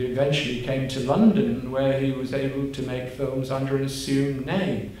 and eventually came to London, where he was able to make films under an assumed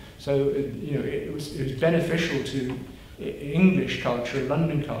name. So you know, it was beneficial to English culture,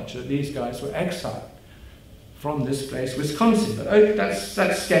 London culture, that these guys were exiled from this place, Wisconsin. But that's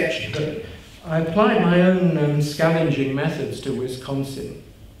sketchy. But I applied my own scavenging methods to Wisconsin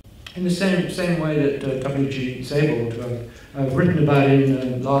in the same way that W.G. Sable, I've written about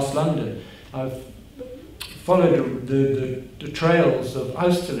in Last London. I've followed the trails of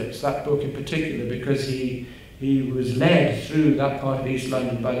Austerlitz, that book in particular, because he was led through that part of East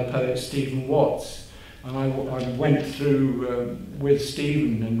London by the poet Stephen Watts. And I went through with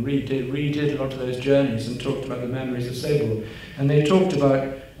Stephen and redid a lot of those journeys and talked about the memories of Sable. And they talked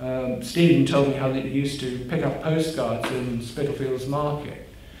about, Stephen told me how they used to pick up postcards in Spitalfields Market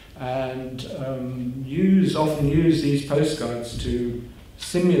and often use these postcards to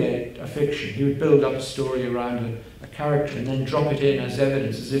simulate a fiction. He would build up a story around a character and then drop it in as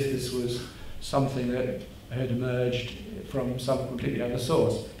evidence, as if this was something that had emerged from some completely other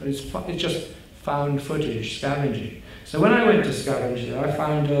source. But it's just found footage, scavenging. So when I went to scavenge there, I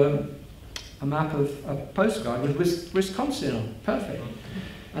found a map of a postcard with Wisconsin on. Perfect.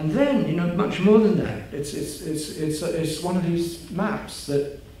 And then, you know, much more than that. It's one of these maps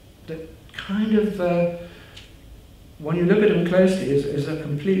that kind of, when you look at them closely, is a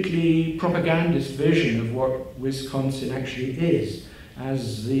completely propagandist vision of what Wisconsin actually is,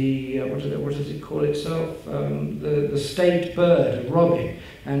 as the what does it call itself? The state bird, a robin,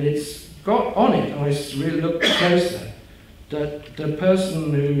 and it's got on it, and I really looked closer, that the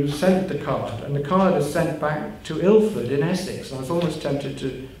person who sent the card, and the card is sent back to Ilford in Essex. I was almost tempted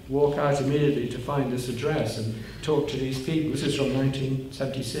to walk out immediately to find this address and talk to these people. This is from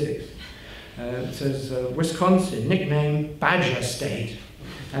 1976. It says, Wisconsin, nickname Badger State.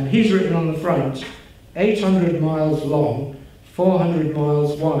 And he's written on the front, 800 miles long, 400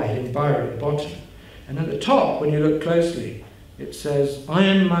 miles wide in Byron at the bottom. And at the top, when you look closely, it says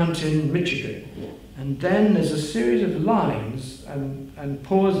Iron Mountain, Michigan. And then there's a series of lines and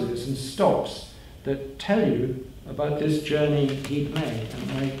pauses and stops that tell you about this journey he'd made.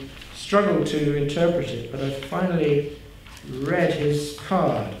 And I struggled to interpret it, but I finally read his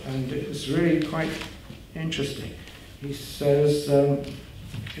card, and it was really quite interesting. He says,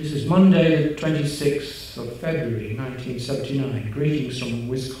 this is Monday the 26th of February 1979, greetings from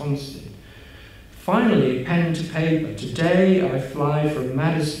Wisconsin. Finally, pen to paper. Today I fly from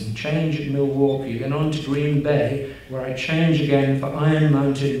Madison, change at Milwaukee, then on to Green Bay, where I change again for Iron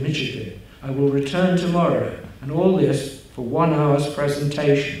Mountain, Michigan. I will return tomorrow, and all this for 1 hour's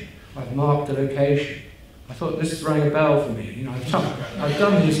presentation. I've marked the location. I thought this rang a bell for me. You know, I've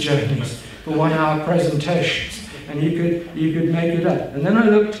done these journeys for 1 hour presentations, and you could make it up. And then I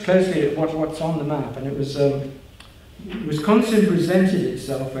looked closely at what's on the map, and it was Wisconsin presented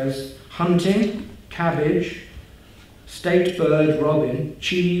itself as hunting, cabbage, state bird robin,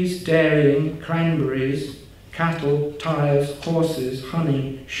 cheese, dairying, cranberries, cattle, tires, horses,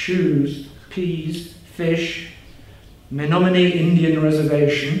 honey, shoes, peas, fish, Menominee Indian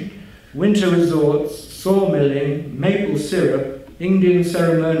Reservation, winter resorts, sawmilling, maple syrup, Indian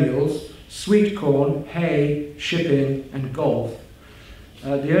ceremonials, sweet corn, hay, shipping, and golf.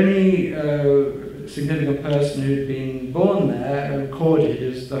 The only significant person who'd been born there and recorded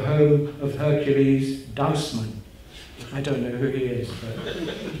is the home of Hercules Dousman. I don't know who he is, but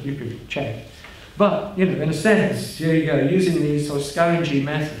you could check. But, you know, in a sense, here you go, using these sort of scavenging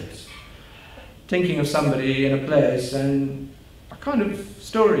methods, thinking of somebody in a place, and a kind of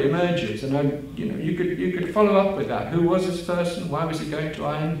story emerges, and you could follow up with that. Who was this person? Why was he going to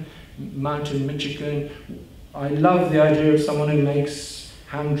Iron Mountain, Michigan? I love the idea of someone who makes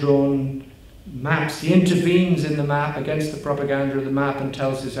hand-drawn maps. He intervenes in the map against the propaganda of the map and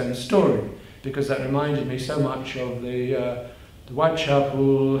tells his own story, because that reminded me so much of the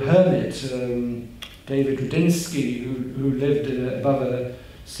Whitechapel hermit, David Rudinsky, who lived above a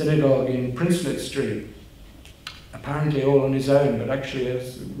synagogue in Princelet Street, apparently all on his own, but actually,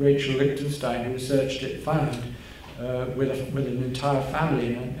 as Rachel Lichtenstein, who researched it, found, with an entire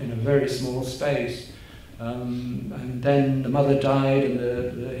family in a very small space. And then the mother died, and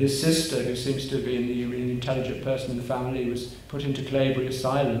his sister, who seems to have been the really intelligent person in the family, was put into Claybury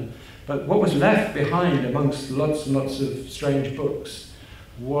Asylum. But what was left behind, amongst lots and lots of strange books,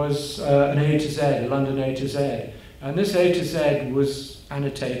 was an A to Z, a London A to Z. And this A to Z was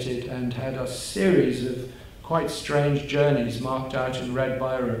annotated and had a series of quite strange journeys marked out in red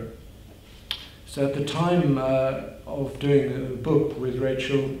biro. So at the time of doing a book with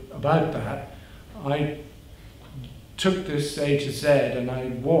Rachel about that, I took this A to Z and I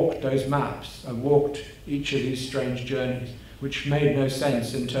walked those maps. I walked each of these strange journeys, which made no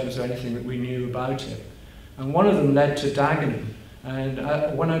sense in terms of anything that we knew about it. And one of them led to Dagenham. And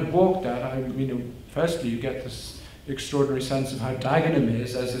when I'd walked that, firstly you get this extraordinary sense of how Dagenham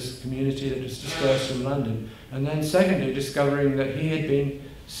is as this community that is dispersed from London. And then secondly, discovering that he had been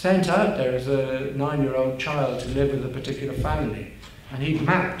sent out there as a 9-year-old child to live with a particular family. And he'd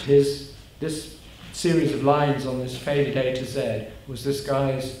mapped this series of lines on this faded A to Z was this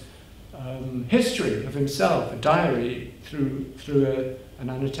guy's history of himself, a diary through an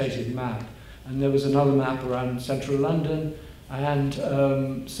annotated map. And there was another map around central London, and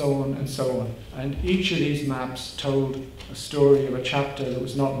so on and so on. And each of these maps told a story of a chapter that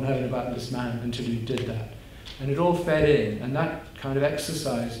was not known about this man until he did that. And it all fed in, and that kind of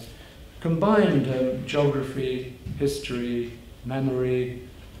exercise combined geography, history, memory,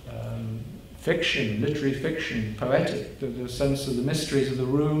 fiction, literary fiction, poetic. The sense of the mysteries of the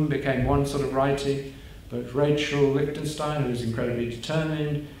room became one sort of writing, but Rachel Lichtenstein, who was incredibly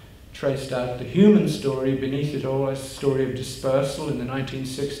determined, traced out the human story beneath it all, a story of dispersal in the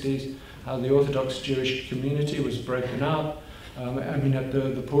 1960s, how the Orthodox Jewish community was broken up.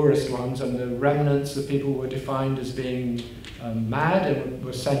 The poorest ones, and the remnants of people were defined as being mad and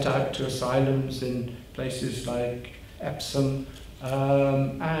were sent out to asylums in places like Epsom.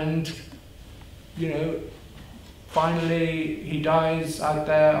 Finally he dies out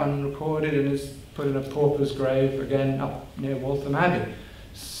there unrecorded and is put in a pauper's grave again up near Waltham Abbey.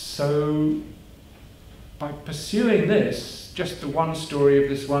 So by pursuing this, just the one story of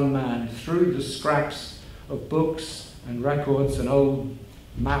this one man, through the scraps of books and records and old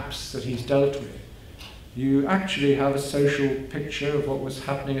maps that he's dealt with, you actually have a social picture of what was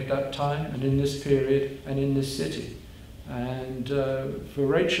happening at that time and in this period and in this city. And for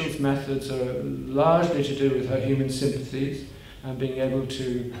Rachel's methods are largely to do with her human sympathies and being able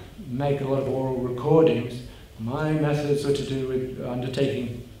to make a lot of oral recordings. My methods are to do with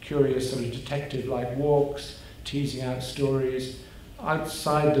undertaking curious sort of detective-like walks, teasing out stories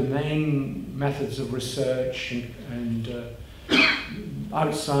outside the main methods of research and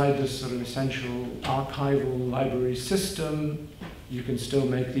outside the sort of essential archival library system, you can still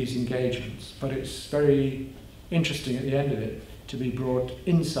make these engagements. But it's very interesting at the end of it to be brought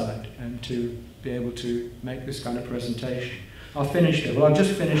inside and to be able to make this kind of presentation. I'll finish there. Well, I'll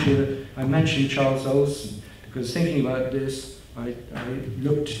just finish with, I mentioned Charles Olson, because thinking about this, I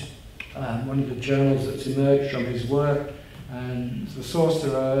looked at one of the journals that's emerged from his work, and the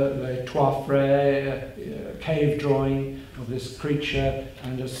sorcerer, the Trois Frères, a cave drawing of this creature,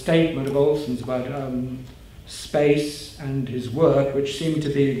 and a statement of Olson's about space and his work, which seemed to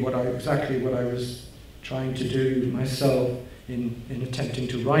be exactly what I was trying to do myself in attempting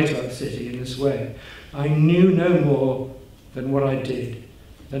to write about the city in this way. I knew no more than what I did,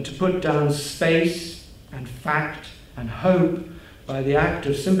 than to put down space and fact and hope by the act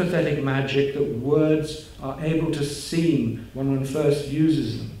of sympathetic magic that words are able to seem when one first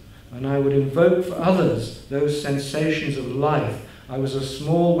uses them. And I would invoke for others those sensations of life I was a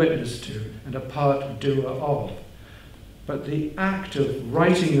small witness to and a part doer of. But the act of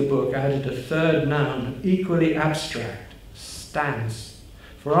writing the book added a third noun, equally abstract, stance.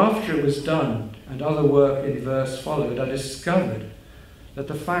 For after it was done and other work in verse followed, I discovered that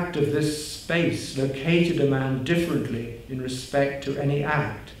the fact of this space located a man differently in respect to any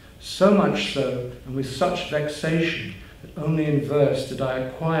act, so much so, and with such vexation, that only in verse did I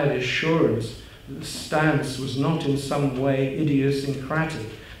acquire the assurance that the stance was not in some way idiosyncratic,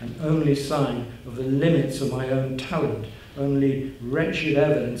 and only sign of the limits of my own talent, only wretched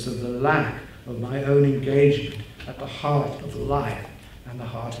evidence of the lack of my own engagement at the heart of life and the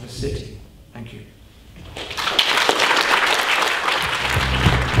heart of a city. Thank you.